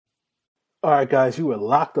All right, guys, you are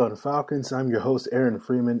locked on Falcons. I'm your host, Aaron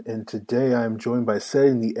Freeman, and today I'm joined by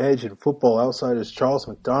Setting the Edge and Football Outsiders Charles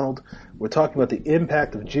McDonald. We're talking about the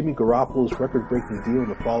impact of Jimmy Garoppolo's record-breaking deal and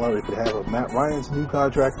the fallout it could have on Matt Ryan's new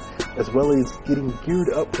contract, as well as getting geared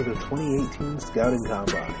up for the 2018 Scouting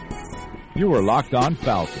Combine. You are Locked On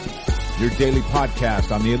Falcons, your daily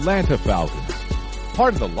podcast on the Atlanta Falcons,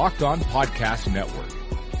 part of the Locked On Podcast Network.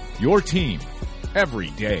 Your team every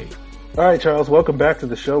day. All right, Charles, welcome back to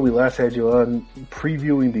the show. We last had you on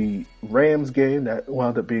previewing the Rams game that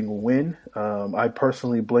wound up being a win. I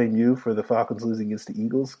personally blame you for the Falcons losing against the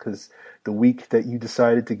Eagles because the week that you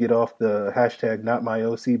decided to get off the hashtag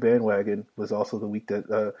 #NotMyOC bandwagon was also the week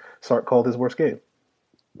that Sark called his worst game.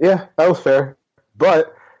 Yeah, that was fair.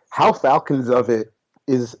 But how Falcons of it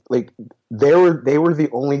is like they were the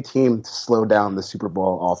only team to slow down the Super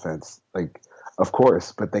Bowl offense. Like, of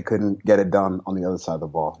course, but they couldn't get it done on the other side of the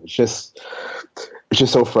ball. It's just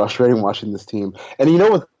so frustrating watching this team. And you know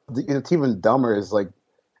what? It's even dumber is like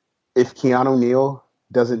if Keanu Neal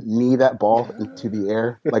doesn't knee that ball into the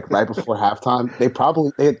air like right before halftime,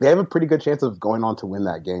 they have a pretty good chance of going on to win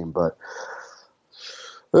that game. But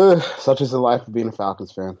such is the life of being a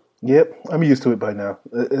Falcons fan. Yep, I'm used to it by now.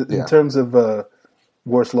 In terms of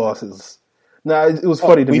worst losses. Nah, it was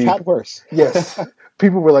funny to me. We've had worse. Yes.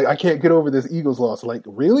 People were like, I can't get over this Eagles loss. Like,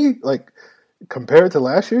 really? Like, compared to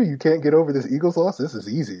last year, you can't get over this Eagles loss? This is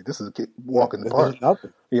easy. This is a walk in the park.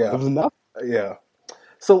 Nothing. Yeah. It was nothing. Yeah.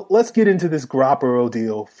 So let's get into this Garoppolo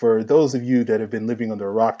deal. For those of you that have been living under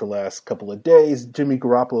a rock the last couple of days, Jimmy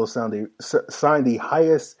Garoppolo signed the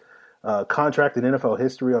highest contract in NFL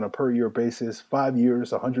history on a per-year basis. 5 years,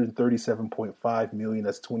 $137.5 million.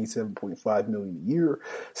 That's $27.5 million a year.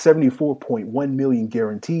 $74.1 million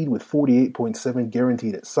guaranteed, with $48.7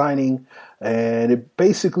 guaranteed at signing. And it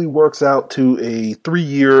basically works out to a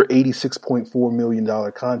 3-year, $86.4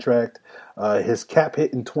 million contract. His cap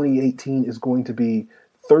hit in 2018 is going to be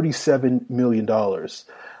 $37 million.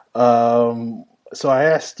 So I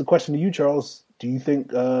asked the question to you, Charles. Do you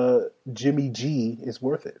think Jimmy G is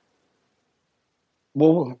worth it?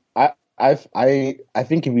 Well, I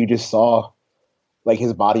think if you just saw like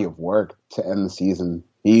his body of work to end the season,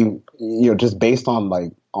 he just based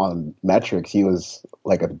on metrics, he was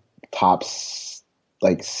like a top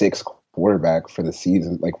 6 quarterback for the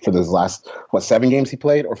season, like for those last 7 games he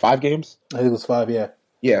played or 5 games. I think it was 5, yeah.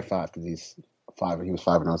 Yeah, 5 because he's 5. He was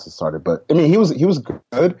 5 and since he started, but I mean he was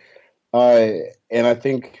good. And I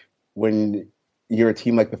think when you're a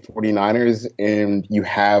team like the 49ers and you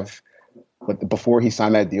have. But before he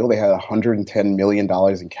signed that deal, they had $110 million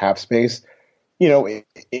in cap space.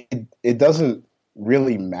 It doesn't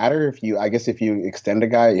really matter if you extend a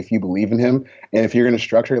guy, if you believe in him, and if you're going to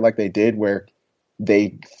structure it like they did, where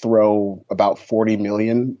they throw about $40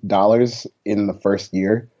 million in the first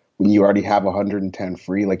year when you already have 110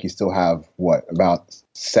 free, like you still have about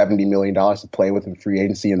 $70 million to play with in free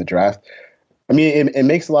agency and the draft. I mean, it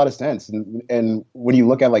makes a lot of sense. And when you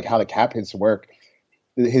look at like how the cap hits work,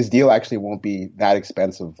 his deal actually won't be that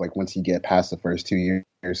expensive, like once you get past the first 2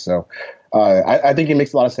 years. So I think it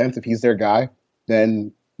makes a lot of sense. If he's their guy,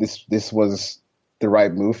 then this was the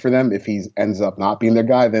right move for them. If he ends up not being their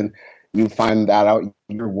guy, then you find that out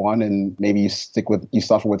year 1, and maybe you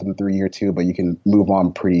suffer with him through year 2, but you can move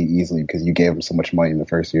on pretty easily because you gave him so much money in the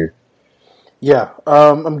first year. Yeah,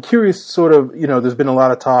 I'm curious. Sort of, there's been a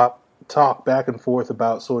lot of talk back and forth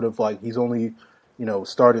about sort of like he's only.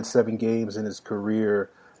 Started 7 games in his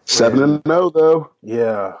career. 7-0 though.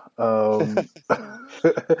 Yeah.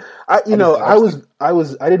 I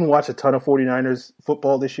didn't watch a ton of 49ers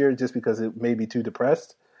football this year just because it made me too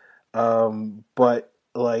depressed. But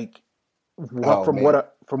like from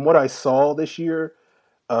what I saw this year,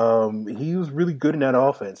 he was really good in that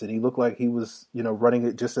offense, and he looked like he was, running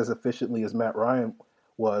it just as efficiently as Matt Ryan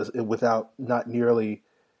was, without not nearly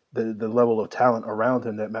the level of talent around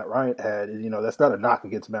him that Matt Ryan had. And, that's not a knock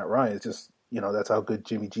against Matt Ryan. It's just, that's how good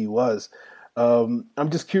Jimmy G was. I'm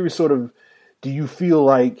just curious, sort of, do you feel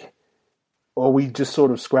like, are we just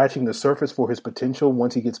sort of scratching the surface for his potential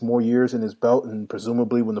once he gets more years in his belt, and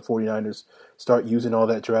presumably when the 49ers start using all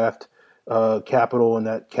that draft capital and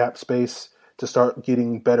that cap space to start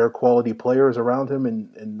getting better quality players around him?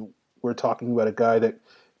 And we're talking about a guy that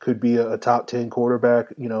could be a top 10 quarterback,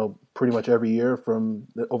 pretty much every year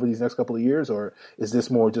over these next couple of years? Or is this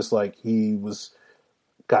more just like he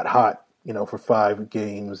got hot, for 5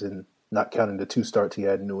 games and not counting the 2 starts he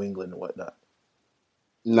had in New England and whatnot?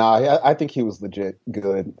 Nah, I think he was legit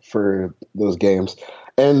good for those games.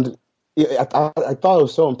 And I thought it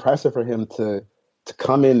was so impressive for him to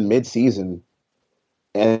come in mid-season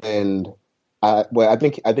and I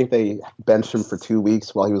think they benched him for 2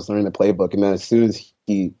 weeks while he was learning the playbook, and then as soon as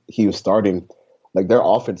he was starting, like their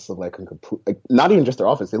offense looked like not even just their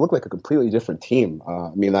offense, they looked like a completely different team.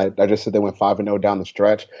 I mean, I just said they went 5-0 down the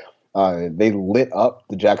stretch. They lit up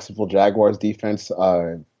the Jacksonville Jaguars defense,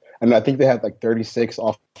 and I think they had like 36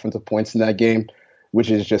 offensive points in that game,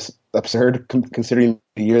 which is just absurd considering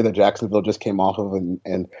the year that Jacksonville just came off of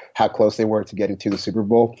and how close they were to getting to the Super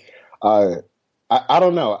Bowl. I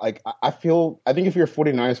don't know. Like I think if you're a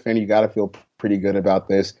 49ers fan, you got to feel pretty good about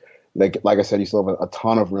this. Like I said, you still have a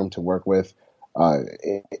ton of room to work with.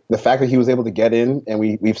 The fact that he was able to get in, and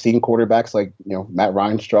we've seen quarterbacks like Matt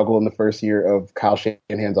Ryan struggle in the first year of Kyle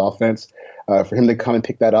Shanahan's offense. For him to come and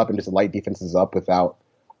pick that up and just light defenses up without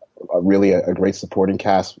really a great supporting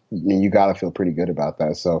cast, you got to feel pretty good about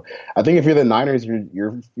that. So I think if you're the Niners,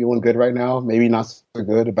 you're feeling good right now. Maybe not so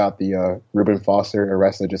good about the Reuben Foster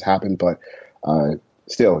arrest that just happened, but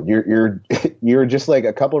still, you're just like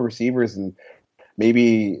a couple of receivers and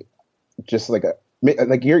maybe just like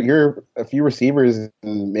you're a few receivers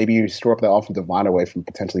and maybe you store up the offensive line away from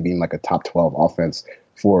potentially being like a top 12 offense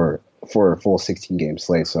for a full 16 game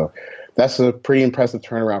slate. So that's a pretty impressive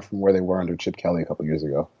turnaround from where they were under Chip Kelly a couple years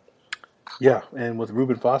ago. Yeah, and with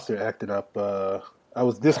Reuben Foster acting up, I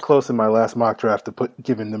was this close in my last mock draft to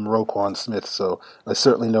giving them Roquan Smith. So I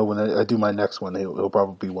certainly know when I do my next one, he'll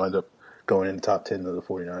probably wind up going in the top 10 of the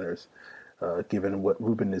 49ers, given what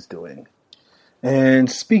Reuben is doing. And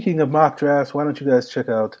speaking of mock drafts, why don't you guys check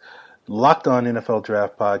out Locked On NFL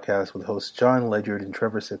Draft Podcast with hosts John Ledyard and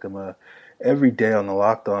Trevor Sikkema every day on the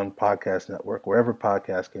Locked On Podcast Network, wherever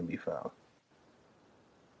podcasts can be found.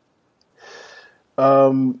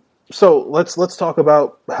 So let's talk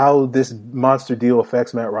about how this monster deal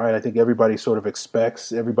affects Matt Ryan. I think everybody sort of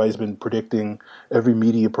expects. Everybody's been predicting. Every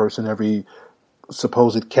media person, every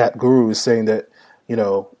supposed cat guru is saying that we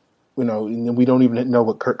don't even know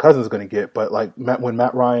what Kirk Cousins is going to get. But like when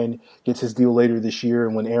Matt Ryan gets his deal later this year,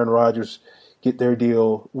 and when Aaron Rodgers get his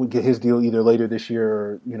deal either later this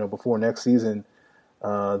year or before next season,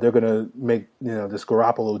 they're going to make this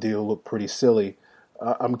Garoppolo deal look pretty silly.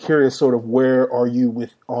 I'm curious, sort of, where are you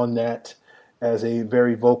on that as a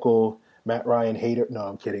very vocal Matt Ryan hater? No,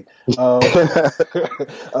 I'm kidding. But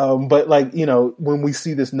when we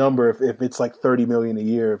see this number, if it's like $30 million a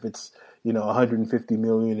year, if it's $150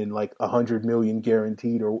 million and like $100 million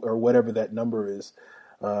guaranteed or whatever that number is,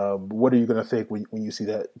 what are you going to think when you see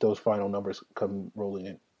those final numbers come rolling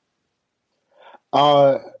in?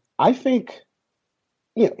 I think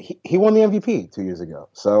he won the MVP 2 years ago,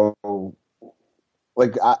 so.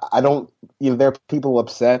 Like I don't, there are people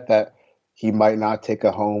upset that he might not take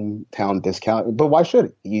a hometown discount, but why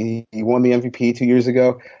should he? He won the MVP 2 years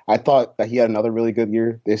ago. I thought that he had another really good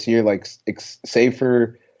year this year, like save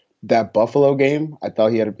for that Buffalo game. I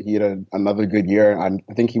thought he had another good year. I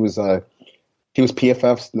think he was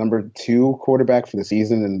PFF's number 2 quarterback for the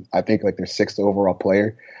season, and I think like their 6th overall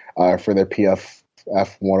player for their PFF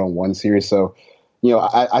 1-on-1 series. So.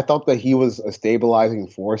 I thought that he was a stabilizing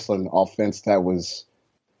force on an offense that was,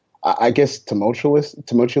 I guess, tumultuous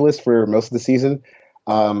for most of the season.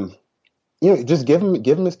 Just give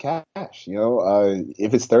him his cash.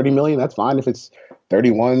 If it's $30 million, that's fine. If it's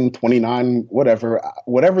 31, 29, whatever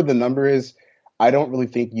the number is, I don't really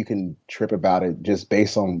think you can trip about it just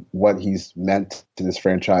based on what he's meant to this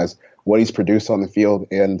franchise, what he's produced on the field,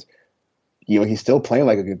 and he's still playing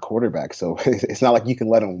like a good quarterback. So it's not like you can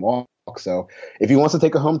let him walk. So if he wants to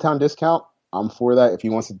take a hometown discount, I'm for that. If he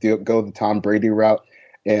wants to go the Tom Brady route,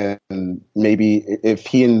 and maybe if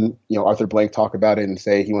he and Arthur Blank talk about it and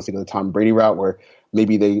say he wants to go the Tom Brady route, where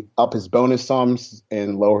maybe they up his bonus sums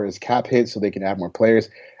and lower his cap hit so they can add more players.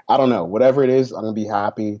 I don't know. Whatever it is, I'm gonna be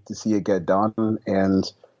happy to see it get done.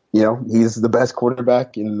 And he's the best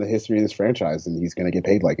quarterback in the history of this franchise, and he's gonna get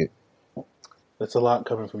paid like it. That's a lot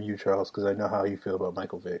coming from you, Charles, because I know how you feel about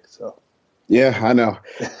Michael Vick. So. Yeah, I know.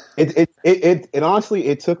 It honestly,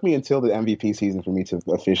 it took me until the MVP season for me to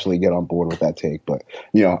officially get on board with that take. But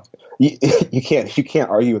you can't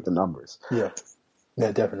argue with the numbers. Yeah,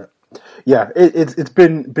 definitely. Yeah, it's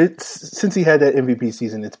been since he had that MVP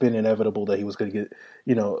season. It's been inevitable that he was going to get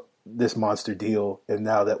this monster deal. And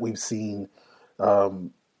now that we've seen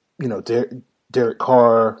Derek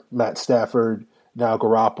Carr, Matt Stafford. Now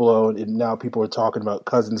Garoppolo, and now people are talking about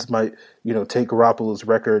Cousins might, take Garoppolo's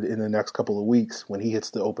record in the next couple of weeks when he hits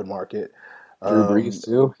the open market. Drew Brees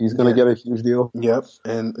too. He's going to get a huge deal. Yep,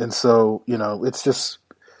 and so it's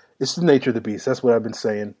the nature of the beast. That's what I've been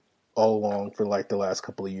saying all along for like the last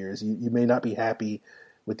couple of years. You may not be happy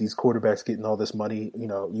with these quarterbacks getting all this money.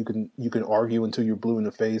 You can argue until you're blue in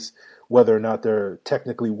the face whether or not they're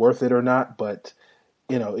technically worth it or not, but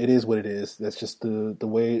it is what it is. That's just the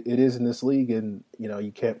way it is in this league, and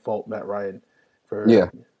you can't fault Matt Ryan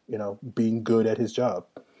for being good at his job.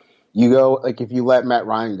 You go if you let Matt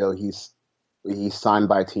Ryan go, he's signed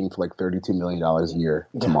by a team for like $32 million a year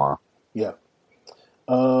tomorrow. Yeah.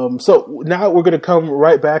 So now we're going to come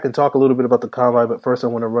right back and talk a little bit about the Combine, but first I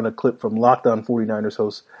want to run a clip from Locked On 49ers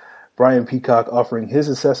host Brian Peacock offering his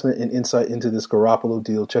assessment and insight into this Garoppolo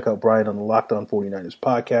deal. Check out Brian on the Locked On 49ers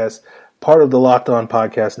podcast, part of the Locked On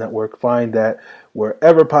Podcast Network. Find that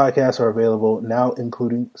wherever podcasts are available, now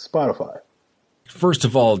including Spotify. First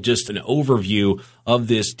of all, just an overview of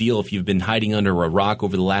this deal. If you've been hiding under a rock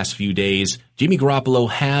over the last few days, Jimmy Garoppolo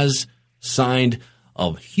has signed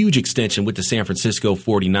a huge extension with the San Francisco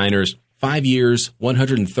 49ers. 5 years,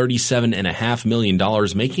 $137.5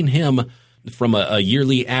 million, making him, from a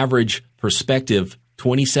yearly average perspective,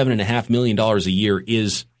 $27.5 million a year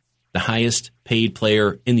is the highest paid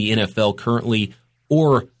player in the NFL currently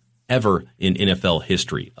or ever in NFL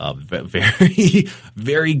history. Very,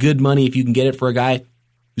 very good money if you can get it for a guy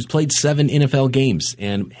who's played 7 NFL games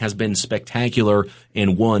and has been spectacular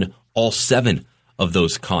and won all 7 of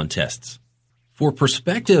those contests. For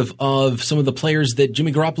perspective of some of the players that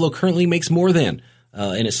Jimmy Garoppolo currently makes more than,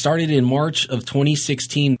 and it started in March of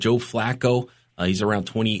 2016, Joe Flacco, he's around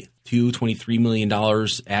 $23 million,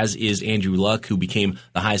 as is Andrew Luck, who became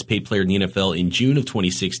the highest paid player in the NFL in June of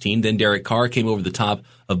 2016. Then Derek Carr came over the top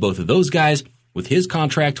of both of those guys with his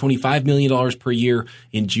contract, $25 million per year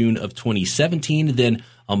in June of 2017. Then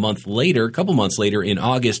a couple months later, in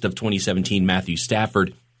August of 2017, Matthew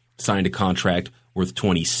Stafford signed a contract worth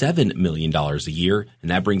 $27 million a year.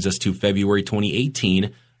 And that brings us to February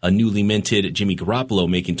 2018, a newly minted Jimmy Garoppolo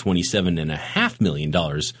making $27.5 million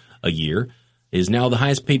a year, is now the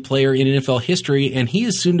highest paid player in NFL history, and he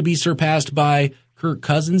is soon to be surpassed by Kirk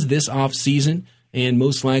Cousins this offseason, and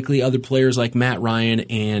most likely other players like Matt Ryan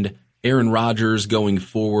and Aaron Rodgers going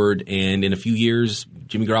forward. And in a few years,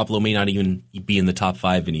 Jimmy Garoppolo may not even be in the top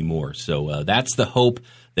 5 anymore. So that's the hope,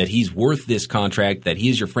 that he's worth this contract, that he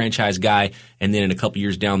is your franchise guy, and then in a couple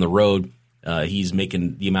years down the road, he's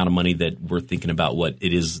making the amount of money that we're thinking about what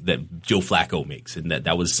it is that Joe Flacco makes, and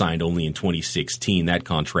that was signed only in 2016, that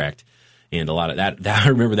contract. And a lot of that I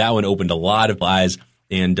remember that one opened a lot of eyes,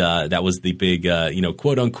 and that was the big,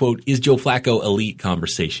 quote unquote, is Joe Flacco elite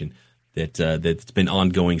conversation that's been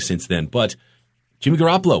ongoing since then. But Jimmy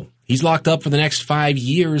Garoppolo, he's locked up for the next 5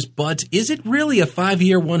 years, but is it really a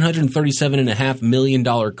 5-year, $137.5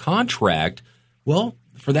 million contract? Well,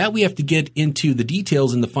 for that, we have to get into the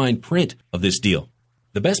details and the fine print of this deal.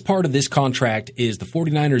 The best part of this contract is the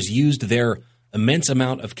 49ers used their immense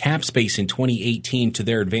amount of cap space in 2018 to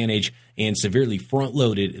their advantage and severely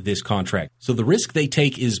front-loaded this contract. So the risk they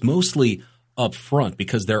take is mostly up front,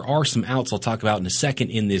 because there are some outs I'll talk about in a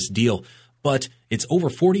second in this deal. But it's over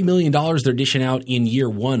 $40 million they're dishing out in year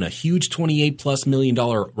one, a huge $28+ million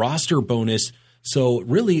roster bonus. So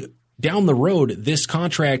really, down the road, this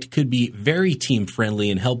contract could be very team-friendly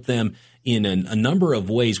and help them in a number of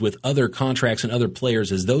ways with other contracts and other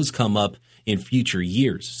players as those come up in future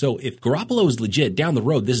years. So if Garoppolo is legit, down the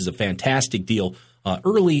road, this is a fantastic deal.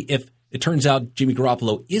 Early, if it turns out Jimmy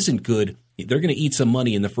Garoppolo isn't good, they're going to eat some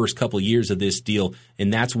money in the first couple of years of this deal,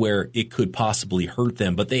 and that's where it could possibly hurt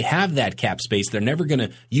them. But they have that cap space. They're never going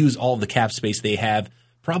to use all the cap space they have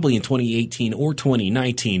probably in 2018 or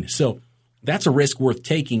 2019. So that's a risk worth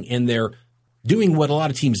taking, and they're doing what a lot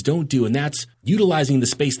of teams don't do, and that's utilizing the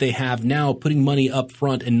space they have now, putting money up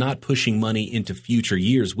front and not pushing money into future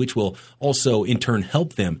years, which will also in turn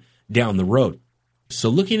help them down the road. So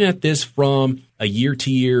looking at this from a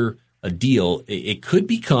year-to-year deal, it could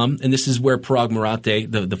become, and this is where Parag Marathe,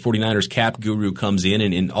 the 49ers cap guru, comes in,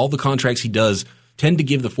 and all the contracts he does tend to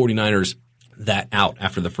give the 49ers that out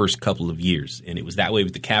after the first couple of years. And it was that way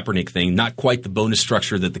with the Kaepernick thing, not quite the bonus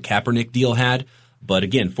structure that the Kaepernick deal had, but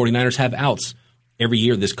again, 49ers have outs every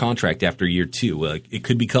year this contract after year two. It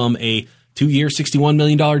could become a 2-year, $61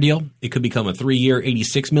 million deal. It could become a 3-year,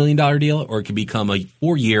 $86 million deal, or it could become a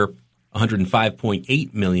 4-year,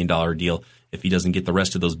 $105.8 million deal if he doesn't get the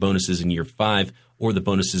rest of those bonuses in year 5 or the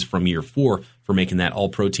bonuses from year 4 for making that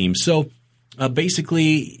all-pro team. So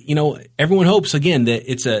basically, everyone hopes, again, that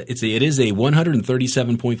it is a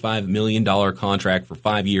 $137.5 million contract for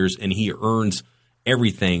 5 years, and he earns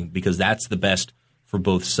everything because that's the best for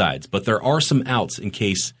both sides. But there are some outs in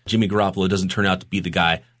case Jimmy Garoppolo doesn't turn out to be the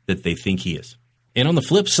guy that they think he is. And on the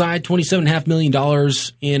flip side, $27.5 million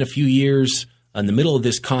in a few years in the middle of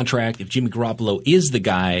this contract, if Jimmy Garoppolo is the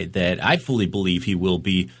guy that I fully believe he will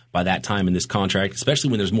be by that time in this contract, especially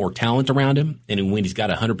when there's more talent around him and when he's got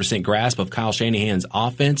a 100% grasp of Kyle Shanahan's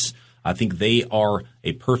offense, I think they are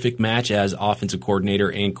a perfect match as offensive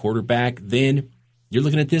coordinator and quarterback. Then you're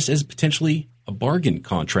looking at this as potentially a bargain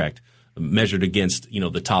contract measured against,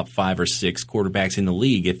 the top 5 or 6 quarterbacks in the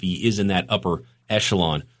league if he is in that upper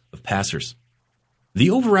echelon of passers. The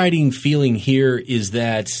overriding feeling here is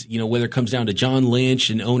that, whether it comes down to John Lynch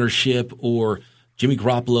and ownership or Jimmy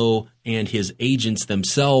Garoppolo and his agents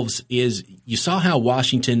themselves, is you saw how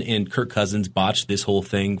Washington and Kirk Cousins botched this whole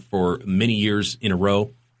thing for many years in a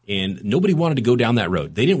row, and nobody wanted to go down that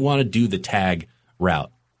road. They didn't want to do the tag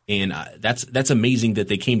route, and that's amazing that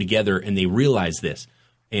they came together and they realized this.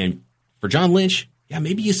 And for John Lynch,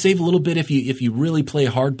 maybe you save a little bit if you really play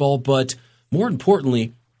hardball, but more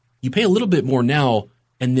importantly, you pay a little bit more now,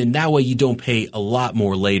 and then that way you don't pay a lot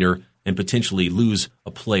more later and potentially lose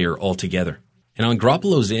a player altogether. And on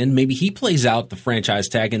Garoppolo's end, maybe he plays out the franchise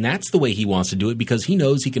tag, and that's the way he wants to do it because he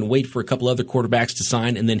knows he can wait for a couple other quarterbacks to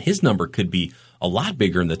sign, and then his number could be a lot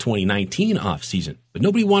bigger in the 2019 offseason. But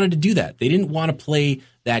nobody wanted to do that. They didn't want to play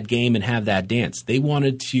that game and have that dance. They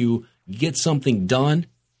wanted to get something done.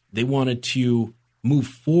 They wanted to move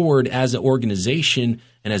forward as an organization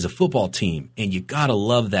and as a football team. And you got to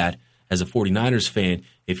love that as a 49ers fan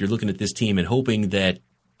if you're looking at this team and hoping that,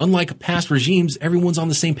 unlike past regimes, everyone's on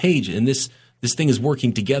the same page and this thing is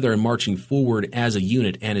working together and marching forward as a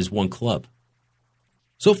unit and as one club.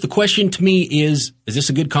 So if the question to me is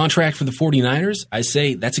this a good contract for the 49ers? I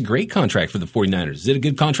say that's a great contract for the 49ers. Is it a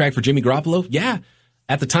good contract for Jimmy Garoppolo? Yeah.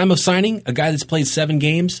 At the time of signing, a guy that's played 7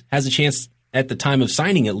 games has a chance, at the time of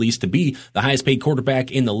signing at least, to be the highest paid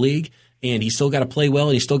quarterback in the league. And he's still got to play well,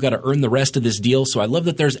 and he's still got to earn the rest of this deal. So I love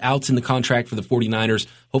that there's outs in the contract for the 49ers.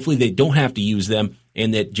 Hopefully they don't have to use them,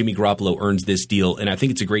 and that Jimmy Garoppolo earns this deal. And I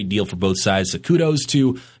think it's a great deal for both sides. So kudos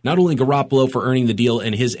to not only Garoppolo for earning the deal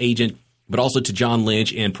and his agent, but also to John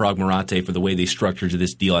Lynch and Parag Marate for the way they structured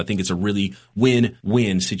this deal. I think it's a really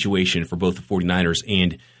win-win situation for both the 49ers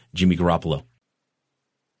and Jimmy Garoppolo.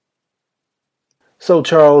 So,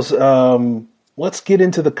 Charles, let's get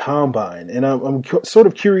into the combine. And I'm sort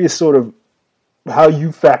of curious how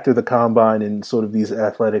you factor the combine and sort of these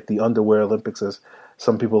the underwear Olympics, as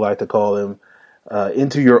some people like to call them,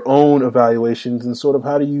 into your own evaluations, and sort of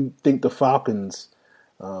how do you think the Falcons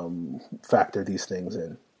factor these things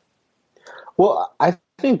in? Well, I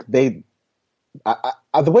think the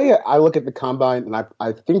way I look at the combine, and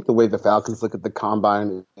I think the way the Falcons look at the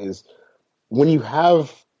combine is when you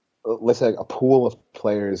have, let's say, a pool of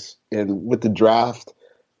players, and with the draft,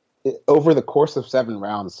 over the course of 7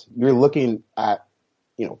 rounds, you're looking at,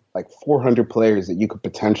 like 400 players that you could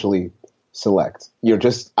potentially select,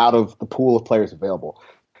 just out of the pool of players available.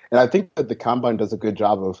 And I think that the combine does a good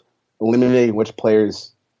job of eliminating which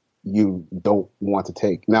players you don't want to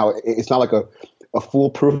take. Now, it's not like a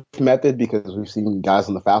foolproof method, because we've seen guys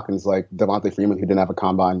on the Falcons like Devontae Freeman who didn't have a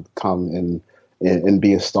combine come and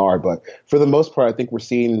be a star. But for the most part, I think we're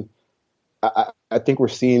seeing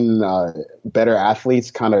better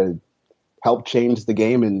athletes kind of help change the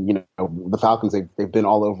game. And, the Falcons, they've been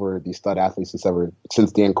all over these stud athletes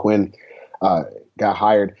since Dan Quinn got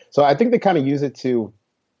hired. So I think they kind of use it to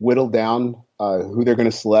whittle down who they're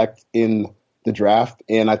going to select in the draft.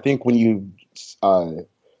 And I think when you kind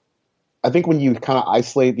of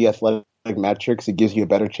isolate the athletic metrics, it gives you a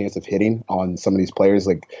better chance of hitting on some of these players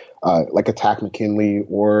like a Takk McKinley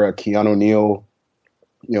or a Keanu Neal,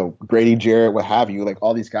 Grady Jarrett, what have you. Like,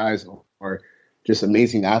 all these guys are just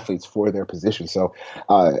amazing athletes for their position. So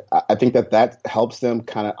I think that helps them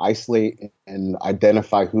kind of isolate and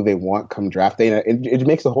identify who they want come draft day. And it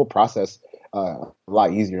makes the whole process a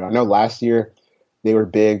lot easier. I know last year they were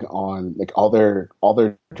big on, like, all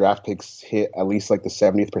their draft picks hit at least like the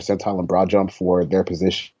 70th percentile in broad jump for their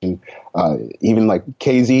position. Even like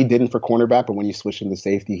KZ didn't for cornerback, but when you switch into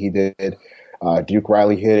safety, he did. Duke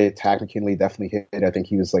Riley hit it. Takk McKinley definitely hit it. I think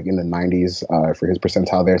he was like in the 90s for his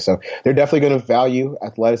percentile there. So they're definitely going to value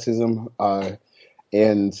athleticism,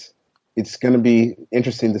 and it's going to be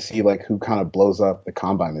interesting to see like who kind of blows up the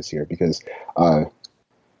combine this year, because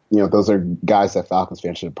those are guys that Falcons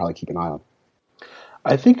fans should probably keep an eye on.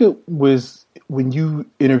 I think it was when you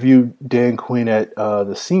interviewed Dan Quinn at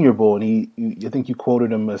the Senior Bowl, and I think you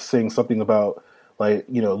quoted him as saying something about, like,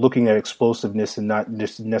 looking at explosiveness and not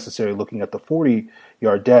just necessarily looking at the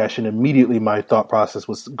 40-yard dash. And immediately my thought process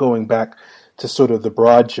was going back to sort of the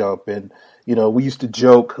broad jump. And, we used to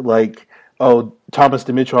joke like, oh, Thomas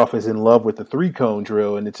Dimitroff is in love with the 3-cone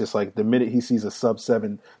drill. And it's just like the minute he sees a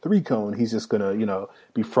sub-7 3-cone, he's just going to,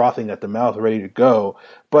 be frothing at the mouth, ready to go.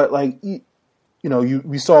 But like,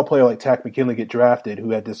 we saw a player like Takk McKinley get drafted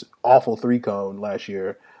who had this awful 3-cone last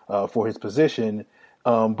year for his position.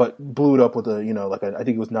 But blew it up with I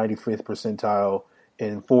think it was 95th percentile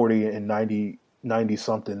and 40 and 90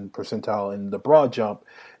 something percentile in the broad jump.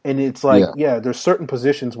 And it's like, there's certain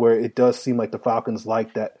positions where it does seem like the Falcons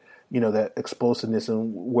like that, that explosiveness,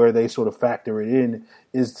 and where they sort of factor it in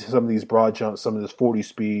is some of these broad jumps, some of this 40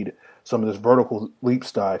 speed, some of this vertical leap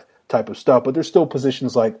dive type of stuff. But there's still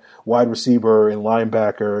positions like wide receiver and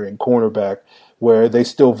linebacker and cornerback where they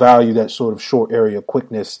still value that sort of short area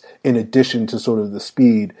quickness in addition to sort of the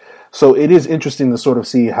speed. So it is interesting to sort of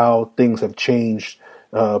see how things have changed,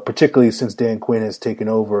 particularly since Dan Quinn has taken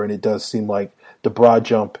over. And it does seem like the broad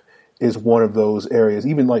jump is one of those areas.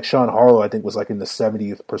 Even like Sean Harlow, I think, was like in the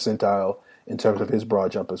 70th percentile in terms of his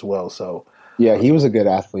broad jump as well. So yeah, he was a good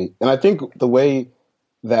athlete. And I think the way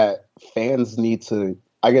that fans need to,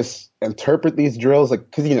 I guess, interpret these drills, like,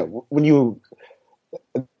 because,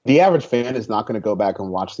 the average fan is not going to go back and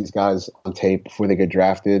watch these guys on tape before they get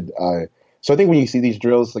drafted. So I think when you see these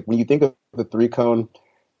drills, like when you think of the 3-cone,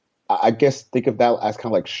 I guess think of that as kind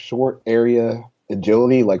of like short area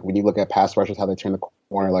agility. Like when you look at pass rushers, how they turn the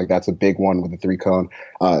corner, like that's a big one with the 3-cone.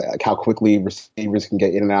 Like how quickly receivers can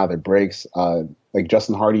get in and out of their breaks. Like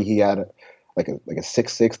Justin Hardy, he had like a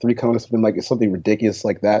 6'6" 3-cone or something, like something ridiculous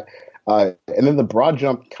like that. And then the broad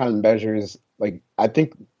jump kind of measures, like, I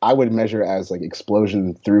think I would measure as like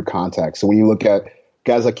explosion through contact. So when you look at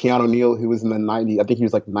guys like Keanu Neal, who was in the 90, I think he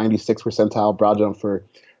was like 96 percentile broad jump for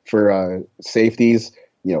safeties.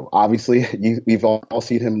 Obviously we've all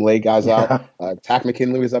seen him lay guys out. Takk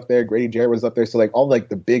McKinley was up there. Grady Jarrett was up there. So like all like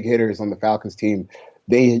the big hitters on the Falcons team,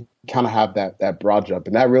 they kind of have that broad jump,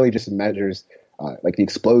 and that really just measures like the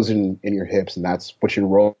explosion in your hips, and that's what you're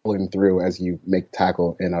rolling through as you make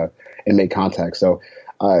tackle and make contact. So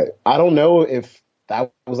I don't know if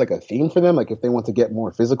that was like a theme for them, like if they want to get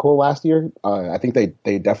more physical last year. I think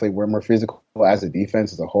they definitely were more physical as a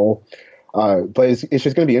defense as a whole. But it's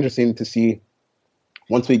just going to be interesting to see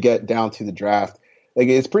once we get down to the draft. Like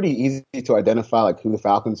it's pretty easy to identify like who the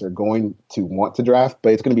Falcons are going to want to draft,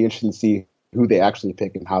 but it's going to be interesting to see who they actually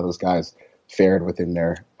pick and how those guys fared within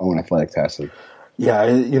their own athletic testing. Yeah,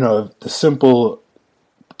 the simple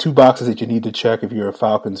 2 boxes that you need to check if you're a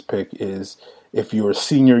Falcons pick is if you're a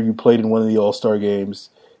senior, you played in one of the All-Star games,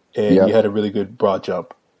 and you had a really good broad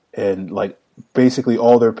jump. And like basically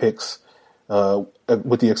all their picks,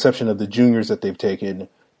 with the exception of the juniors that they've taken,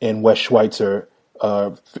 and Wes Schweitzer,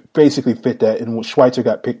 basically fit that. And Schweitzer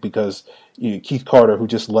got picked because Keith Carter, who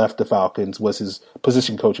just left the Falcons, was his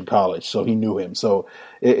position coach in college, so he knew him. So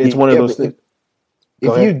it's one of those things.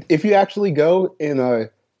 If you actually go in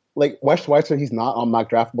like Wes Schweitzer, he's not on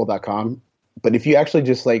mockdraftable.com, but if you actually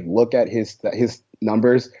just like look at his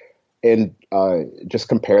numbers and just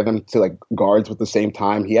compare them to like guards with the same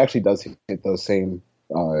time, he actually does hit those same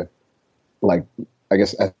like I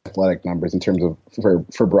guess athletic numbers in terms of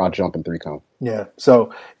for broad jump and 3-cone. Yeah,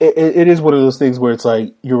 so it is one of those things where it's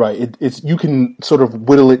like you're right. It's you can sort of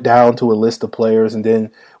whittle it down to a list of players, and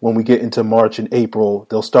then when we get into March and April,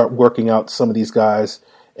 they'll start working out some of these guys,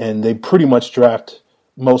 and they pretty much draft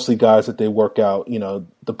mostly guys that they work out.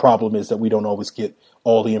 The problem is that we don't always get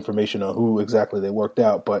all the information on who exactly they worked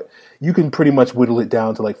out, but you can pretty much whittle it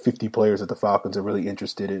down to like 50 players that the Falcons are really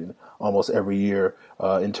interested in almost every year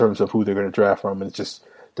in terms of who they're going to draft from, and it just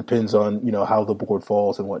depends on how the board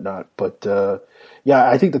falls and whatnot. But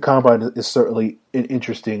I think the combine is certainly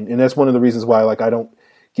interesting, and that's one of the reasons why like I don't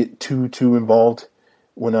get too involved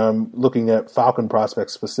when I'm looking at Falcon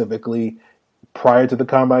prospects specifically prior to the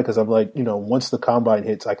combine, because I'm like, once the combine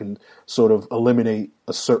hits, I can sort of eliminate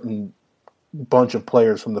a certain bunch of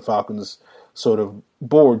players from the Falcons sort of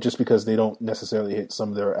board just because they don't necessarily hit some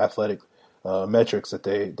of their athletic metrics that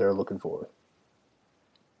they're looking for.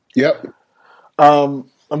 Yep.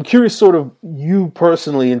 I'm curious, sort of you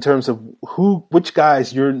personally, in terms of which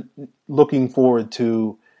guys you're looking forward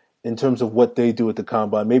to in terms of what they do at the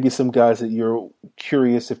combine. Maybe some guys that you're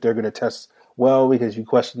curious if they're going to test well because you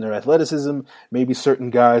question their athleticism. Maybe certain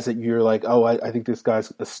guys that you're like, oh, I think this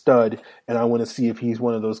guy's a stud, and I want to see if he's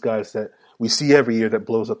one of those guys that we see every year that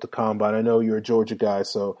blows up the combine. I know you're a Georgia guy,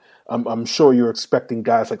 so I'm sure you're expecting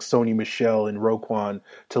guys like Sony Michel and Roquan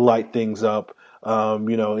to light things up.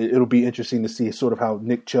 It'll be interesting to see sort of how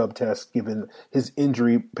Nick Chubb tests given his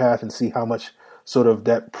injury path and see how much sort of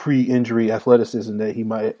that pre-injury athleticism that he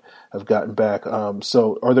might have gotten back.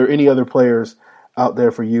 So are there any other players out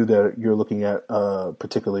there for you that you're looking at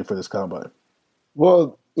particularly for this combine?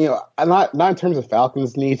 Well, not in terms of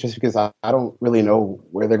Falcons needs, just because I don't really know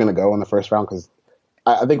where they're going to go in the first round. Because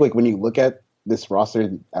I think like when you look at this roster,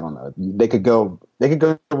 I don't know, they could go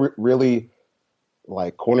really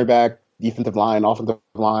like cornerback, defensive line, offensive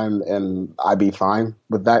line, and I'd be fine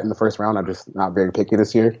with that in the first round. I'm just not very picky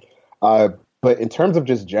this year. But in terms of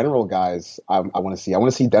just general guys, I want to see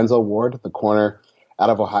Denzel Ward, the corner out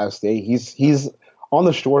of Ohio State. He's on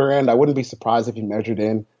the shorter end. I wouldn't be surprised if he measured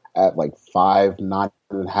in at like 5'9.5",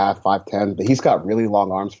 5'10", but he's got really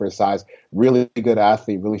long arms for his size. Really good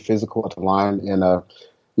athlete, really physical at the line, and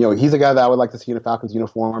he's a guy that I would like to see in a Falcons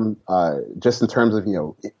uniform. Just in terms of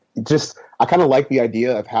I kind of like the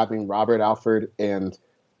idea of having Robert Alford and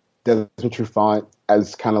Desmond Trufant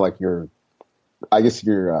as kind of like your I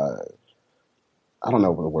don't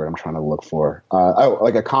know what the word I'm trying to look for.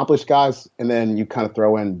 Like accomplished guys, and then you kind of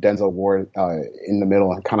throw in Denzel Ward in the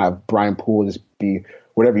middle, and kind of Brian Poole just be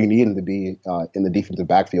whatever you need him to be in the defensive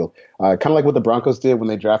backfield. Kind of like what the Broncos did when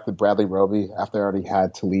they drafted Bradley Roby after they already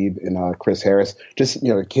had Talib and Chris Harris. Just,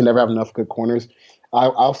 can never have enough good corners.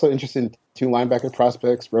 I'm also interested in 2 linebacker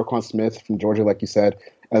prospects, Roquan Smith from Georgia, like you said,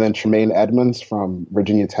 and then Tremaine Edmonds from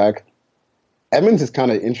Virginia Tech. Edmonds is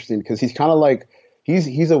kind of interesting because he's kind of like,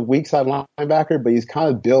 he's a weak side linebacker, but he's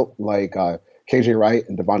kind of built like KJ Wright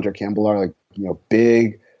and Devondre Campbell are, like,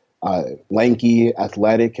 big, lanky,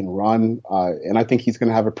 athletic, and run. And I think he's going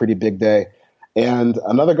to have a pretty big day. And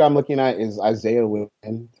another guy I'm looking at is Isaiah Wynn,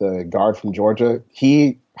 the guard from Georgia.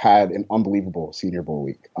 He had an unbelievable Senior Bowl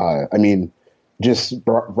week. Just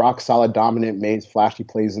rock solid, dominant, made flashy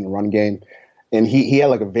plays in the run game. And he had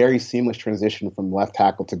like a very seamless transition from left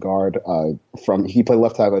tackle to guard. He played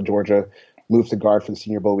left tackle at Georgia, moved to guard for the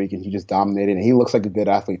Senior Bowl week, and he just dominated. And he looks like a good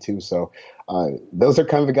athlete too. So those are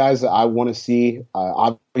kind of the guys that I want to see.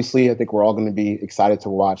 Obviously, I think we're all going to be excited to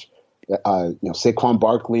watch Saquon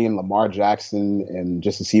Barkley and Lamar Jackson, and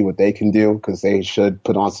just to see what they can do, because they should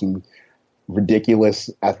put on some ridiculous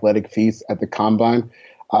athletic feats at the combine.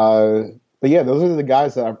 But yeah, those are the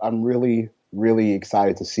guys that I'm really, really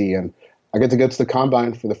excited to see. And I get to go to the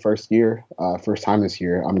combine for the first time this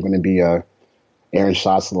year. I'm going to be Aaron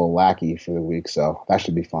Schatz's little lackey for the week, so that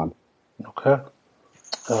should be fun. Okay.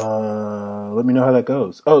 Let me know how that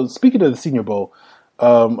goes. Oh, speaking of the Senior Bowl,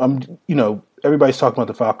 everybody's talking about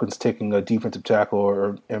the Falcons taking a defensive tackle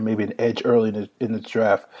or maybe an edge early in the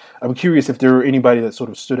draft. I'm curious if there were anybody that sort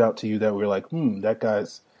of stood out to you that were like, that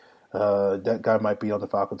guy might be on the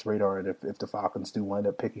Falcons' radar, and if the Falcons do wind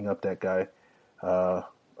up picking up that guy,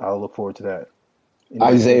 I'll look forward to that.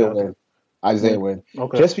 Isaiah Wynn.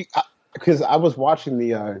 Okay. Just because I was watching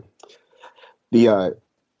the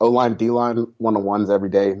O-line, D-line one-on-ones every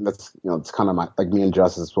day. That's it's kind of like me and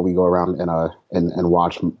Justice, what we go around and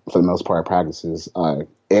watch for the most part at practices.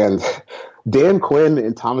 And Dan Quinn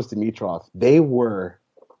and Thomas Dimitroff, they were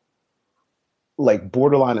like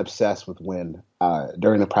borderline obsessed with Wynn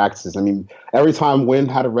during the practices. I mean, every time Wynn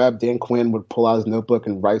had a rep, Dan Quinn would pull out his notebook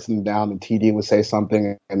and write something down, and TD would say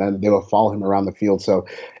something, and then they would follow him around the field. So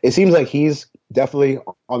it seems like he's definitely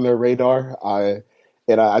on their radar.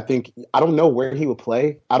 And I think, I don't know where he will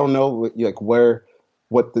play. I don't know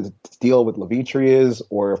what the deal with Levitri is,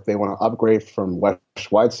 or if they want to upgrade from Wes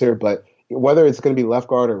Schweitzer. But whether it's going to be left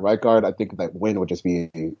guard or right guard, I think that Wynn would just be.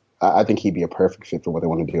 I think he'd be a perfect fit for what they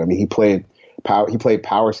want to do. I mean, he played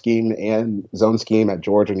power scheme and zone scheme at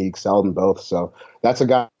Georgia, and he excelled in both. So that's a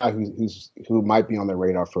guy who might be on their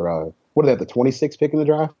radar for what are they, the 26th pick in the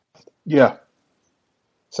draft? Yeah.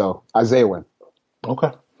 So Isaiah Wynn.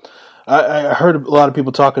 Okay. I heard a lot of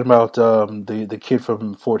people talking about the kid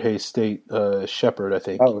from Fort Hays State, Shepard, I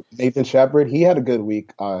think. Oh, Nathan Shepard. He had a good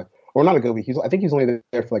week. Or not a good week. I think he's only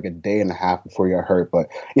there for like a day and a half before he got hurt. But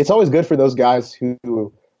it's always good for those guys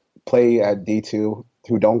who play at D2,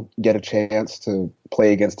 who don't get a chance to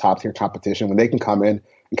play against top-tier competition, when they can come in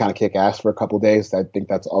and kind of kick ass for a couple of days. I think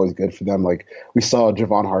that's always good for them. Like, we saw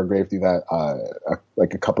Javon Hargrave do that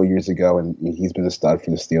like a couple of years ago, and he's been a stud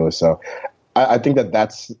for the Steelers. So I think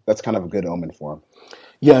that's kind of a good omen for him.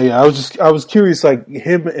 Yeah. I was curious, like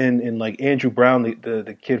him and like Andrew Brown,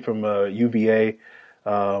 the kid from UVA.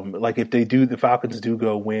 Like if the Falcons do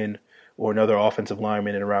go win or another offensive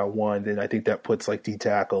lineman in round one, then I think that puts like D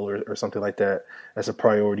tackle or something like that as a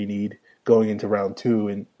priority need going into round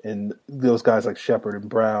two. And those guys like Shepard and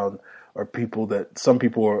Brown are people that some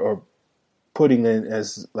people are putting in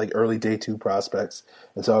as like early day two prospects.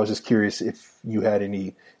 And so I was just curious if you had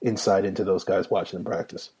any insight into those guys watching them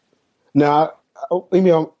practice. Now,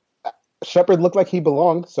 Shepard looked like he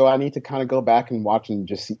belonged, so I need to kind of go back and watch and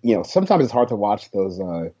just see, sometimes it's hard to watch those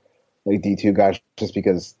like D2 guys just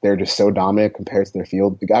because they're just so dominant compared to their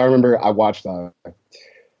field. Like, I remember I watched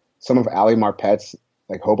some of Ali Marpet's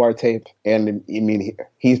like Hobart tape, and I mean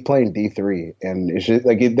he's playing D3, and it's just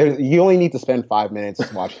like you only need to spend 5 minutes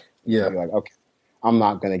to watch. Yeah, you're like, okay, I'm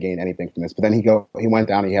not going to gain anything from this. But then he went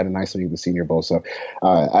down and he had a nice lead in the Senior Bowl. So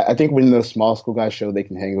I think when those small school guys show they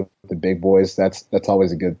can hang with the big boys, that's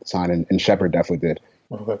always a good sign. And Shepard definitely did.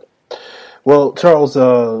 Okay. Well, Charles,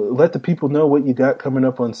 let the people know what you got coming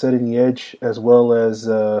up on Setting the Edge, as well as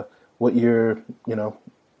what you're,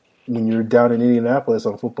 when you're down in Indianapolis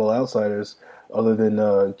on Football Outsiders, other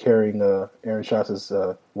than carrying Aaron Schatz's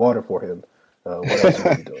water for him. What else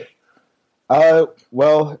are you doing?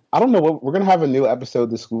 Well, I don't know. We're gonna have a new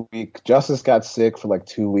episode this week. Justice got sick for like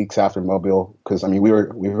 2 weeks after Mobile because we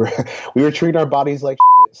were treating our bodies like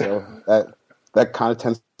shit, so that kind of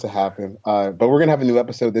tends to happen. But we're gonna have a new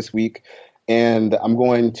episode this week, and I'm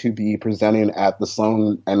going to be presenting at the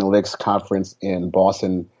Sloan Analytics Conference in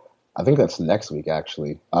Boston. I think that's next week,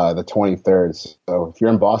 actually, the 23rd. So if you're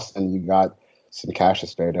in Boston, you got some cash to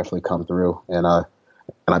spare, definitely come through, and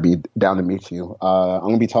I'd be down to meet you. I'm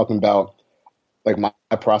gonna be talking about like my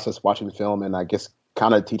process watching film, and I guess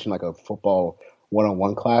kind of teaching like a football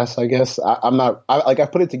one-on-one class. I guess I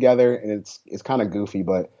put it together, and it's kind of goofy,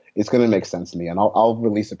 but it's gonna make sense to me, and I'll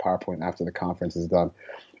release a PowerPoint after the conference is done.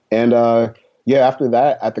 And after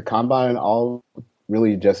that at the combine, I'll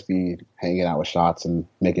really just be hanging out with Shots and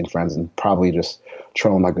making friends, and probably just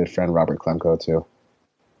trolling my good friend Robert Klemko too.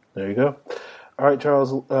 There you go. All right,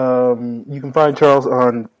 Charles. You can find Charles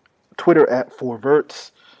on Twitter at 4verts.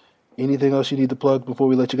 Anything else you need to plug before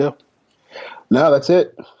we let you go? No, that's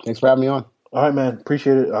it. Thanks for having me on. All right, man.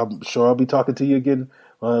 Appreciate it. I'm sure I'll be talking to you again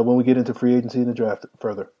when we get into free agency and the draft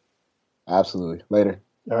further. Absolutely. Later.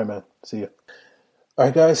 All right, man. See you. All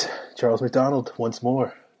right, guys. Charles McDonald once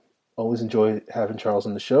more. Always enjoy having Charles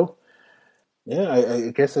on the show. Yeah,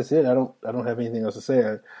 I guess that's it. I don't have anything else to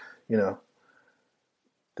say.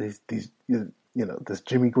 This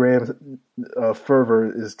Jimmy Graham fervor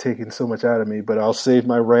is taking so much out of me, but I'll save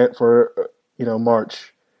my rant for,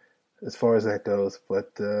 March as far as that goes.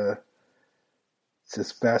 But it's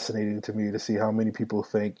just fascinating to me to see how many people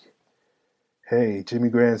think, hey, Jimmy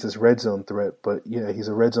Graham's this red zone threat. But yeah, he's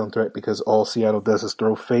a red zone threat because all Seattle does is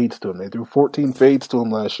throw fades to him. They threw 14 fades to him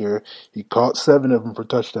last year. He caught 7 of them for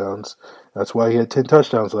touchdowns. That's why he had 10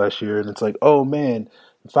 touchdowns last year. And it's like, oh man,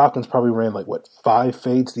 the Falcons probably ran 5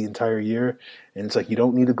 fades the entire year. And it's like, you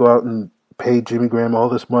don't need to go out and pay Jimmy Graham all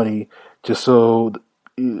this money just so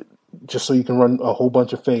you can run a whole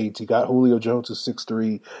bunch of fades. You got Julio Jones, who's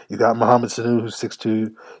 6'3". You got Mohamed Sanu, who's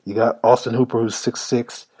 6'2". You got Austin Hooper, who's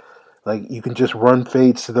 6'6". Like, you can just run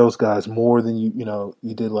fades to those guys more than you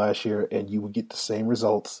did last year, and you would get the same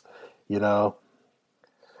results,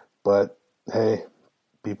 But hey,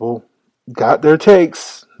 people got their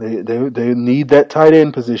takes. They need that tight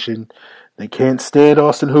end position. They can't stand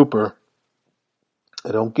Austin Hooper.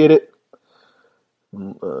 I don't get it.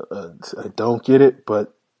 I don't get it,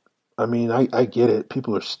 but I mean, I get it.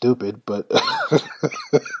 People are stupid, but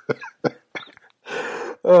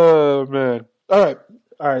oh man! All right.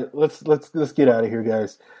 Let's get out of here,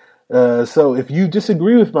 guys. So, if you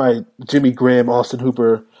disagree with my Jimmy Graham, Austin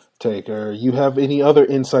Hooper take, or you have any other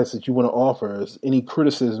insights that you want to offer, any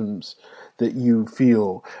criticisms that you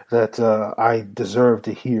feel that I deserve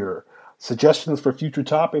to hear, suggestions for future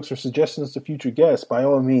topics or suggestions to future guests, by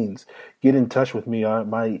all means, get in touch with me.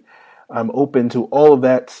 I'm open to all of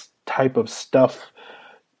that type of stuff.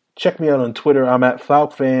 Check me out on Twitter. I'm at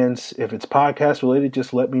FalcFans. If it's podcast related,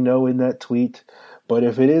 just let me know in that tweet. But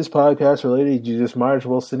if it is podcast related, you just might as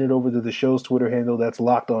well send it over to the show's Twitter handle. That's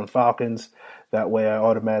Locked On Falcons. That way I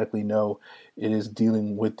automatically know it is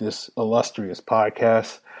dealing with this illustrious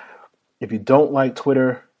podcast. If you don't like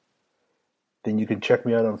Twitter, then you can check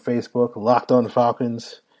me out on Facebook. Locked On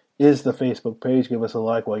Falcons is the Facebook page. Give us a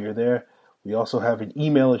like while you're there. We also have an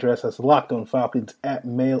email address. That's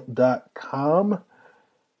lockedonfalcons@mail.com.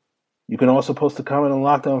 You can also post a comment on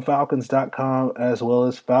LockedOnFalcons.com as well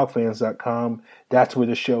as FalcFans.com. That's where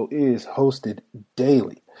the show is hosted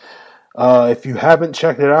daily. If you haven't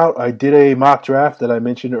checked it out, I did a mock draft that I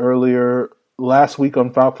mentioned earlier last week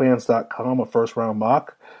on FalcFans.com, a first-round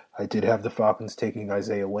mock. I did have the Falcons taking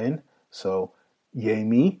Isaiah Wynn, so yay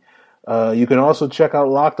me. You can also check out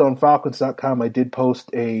LockedOnFalcons.com. I did post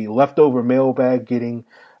a leftover mailbag getting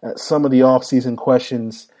at some of the off-season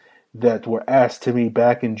questions that were asked to me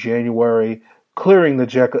back in January, clearing the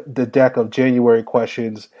deck of January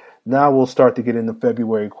questions. Now we'll start to get into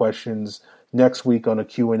February questions next week on a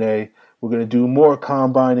Q&A. We're going to do more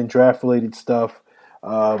combine and draft-related stuff.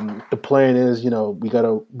 The plan is, we got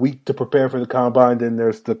a week to prepare for the combine, then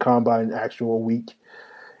there's the combine actual week.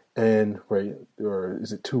 And, or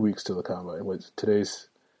is it 2 weeks to the combine? Today's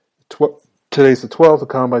the 12th, the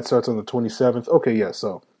combine starts on the 27th. Okay, yeah,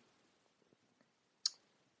 so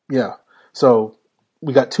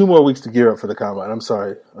we got 2 more weeks to gear up for the combine. I'm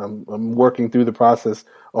sorry. I'm working through the process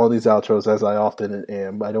on these outros as I often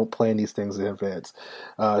am. I don't plan these things in advance.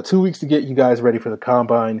 2 weeks to get you guys ready for the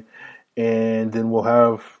combine, and then we'll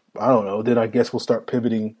have I don't know. Then I guess we'll start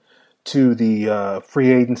pivoting to the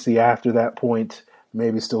free agency after that point.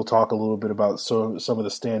 Maybe still talk a little bit about some of the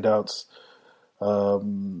standouts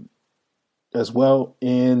as well.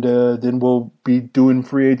 And then we'll be doing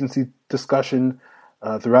free agency discussion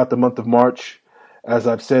throughout the month of March. As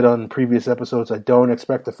I've said on previous episodes, I don't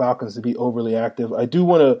expect the Falcons to be overly active. I do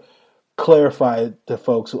want to clarify to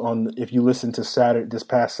folks on if you listen to this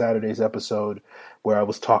past Saturday's episode where I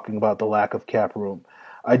was talking about the lack of cap room.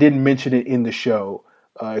 I didn't mention it in the show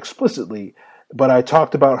explicitly, but I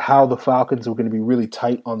talked about how the Falcons were going to be really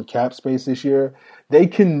tight on the cap space this year. They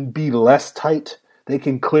can be less tight. They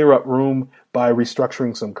can clear up room by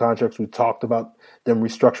restructuring some contracts. We talked about them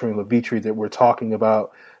restructuring Levitri, that we're talking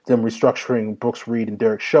about them restructuring Brooks Reed and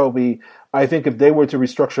Derek Shelby. I think if they were to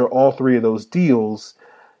restructure all three of those deals,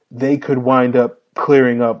 they could wind up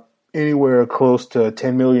clearing up anywhere close to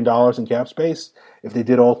 $10 million in cap space if they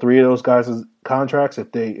did all three of those guys' contracts,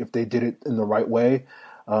 if they did it in the right way.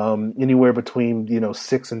 Anywhere between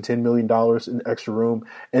 $6 and $10 million in extra room,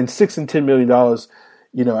 and $6 and $10 million.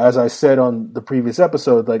 As I said on the previous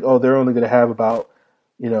episode, they're only going to have about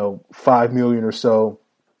 $5 million or so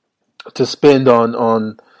to spend on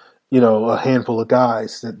a handful of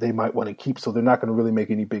guys that they might want to keep. So they're not going to really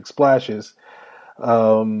make any big splashes.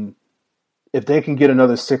 If they can get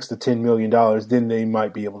another $6 to $10 million, then they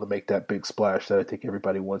might be able to make that big splash that I think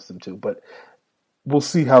everybody wants them to. But we'll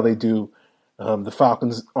see how they do. The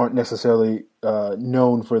Falcons aren't necessarily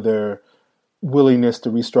known for their willingness to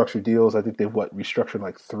restructure deals. I think they've restructured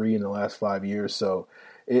like 3 in the last 5 years. So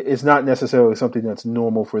it's not necessarily something that's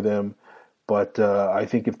normal for them. But I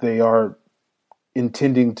think if they are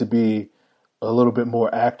intending to be a little bit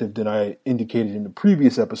more active than I indicated in the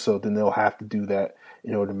previous episode, then they'll have to do that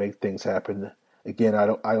in order to make things happen. Again, I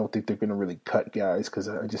don't think they're going to really cut guys, because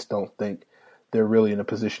I just don't think they're really in a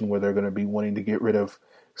position where they're going to be wanting to get rid of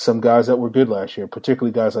some guys that were good last year,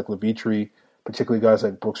 particularly guys like Levitri, particularly guys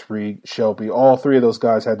like Brooks Reed, Shelby. All three of those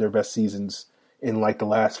guys had their best seasons in the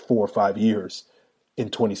last 4 or 5 years in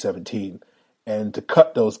 2017. And to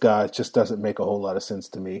cut those guys just doesn't make a whole lot of sense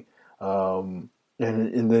to me. And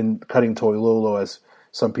then cutting Toilolo, as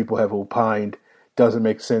some people have opined, doesn't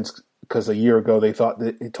make sense, because a year ago they thought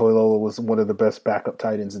that Toilolo was one of the best backup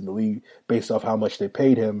tight ends in the league based off how much they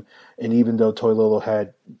paid him. And even though Toilolo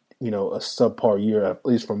had, a subpar year, at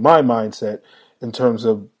least from my mindset, in terms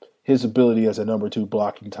of his ability as a number 2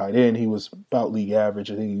 blocking tight end, he was about league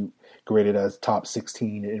average. I think he graded as top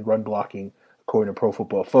 16 in run blocking, according to Pro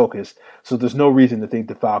Football Focus. So there's no reason to think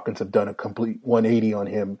the Falcons have done a complete 180 on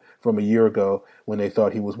him from a year ago when they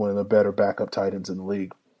thought he was one of the better backup tight ends in the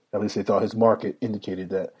league. At least they thought his market indicated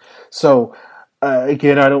that. So,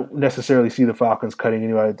 again, I don't necessarily see the Falcons cutting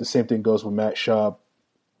anybody. The same thing goes with Matt Schaub.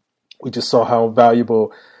 We just saw how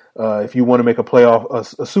valuable, if you want to make a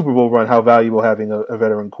Super Bowl run, how valuable having a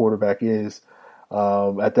veteran quarterback is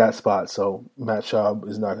at that spot. So Matt Schaub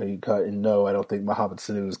is not going to get cut. And no, I don't think Mohamed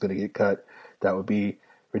Sanu is going to get cut. That would be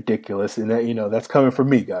ridiculous. And that, that's coming from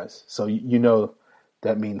me, guys. So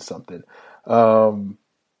that means something.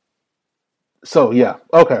 So, yeah.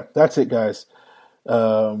 Okay, that's it, guys.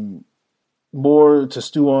 More to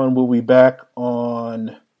stew on. We'll be back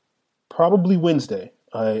on probably Wednesday.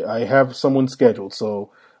 I have someone scheduled,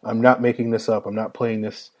 so I'm not making this up. I'm not playing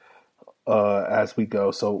this as we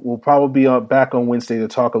go. So we'll probably be back on Wednesday to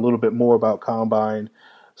talk a little bit more about Combine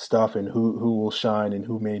stuff and who will shine and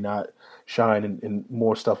who may not shine and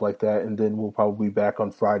more stuff like that. And then we'll probably be back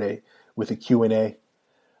on Friday with a Q&A.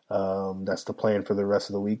 That's the plan for the rest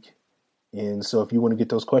of the week. And so if you want to get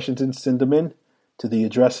those questions in, send them in to the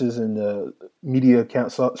addresses and the media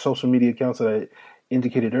accounts, social media accounts that I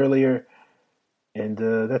indicated earlier. And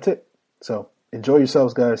that's it. So enjoy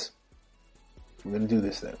yourselves, guys. We're going to do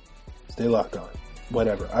this then. Stay locked on.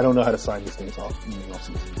 Whatever. I don't know how to sign these things off in the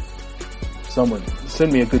offseason. Someone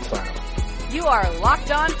send me a good sign off. You are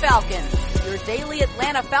Locked On Falcons, your daily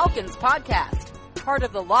Atlanta Falcons podcast. Part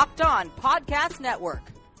of the Locked On Podcast Network.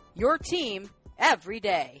 Your team every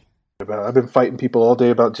day. I've been fighting people all day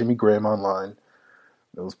about Jimmy Graham online.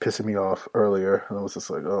 It was pissing me off earlier. And I was just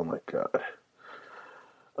like, oh my God.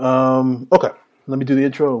 Okay, let me do the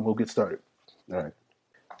intro and we'll get started.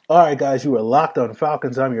 All right, guys, you are Locked On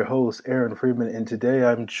Falcons. I'm your host, Aaron Friedman, and today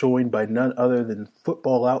I'm joined by none other than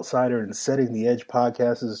Football Outsider and Setting the Edge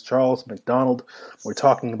podcast's Charles McDonald. We're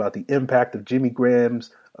talking about the impact of Jimmy Garoppolo's.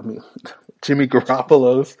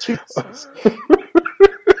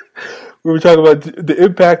 We were talking about the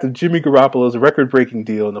impact of Jimmy Garoppolo's record-breaking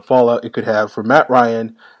deal and the fallout it could have for Matt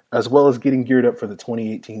Ryan, as well as getting geared up for the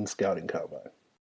 2018 Scouting Combine.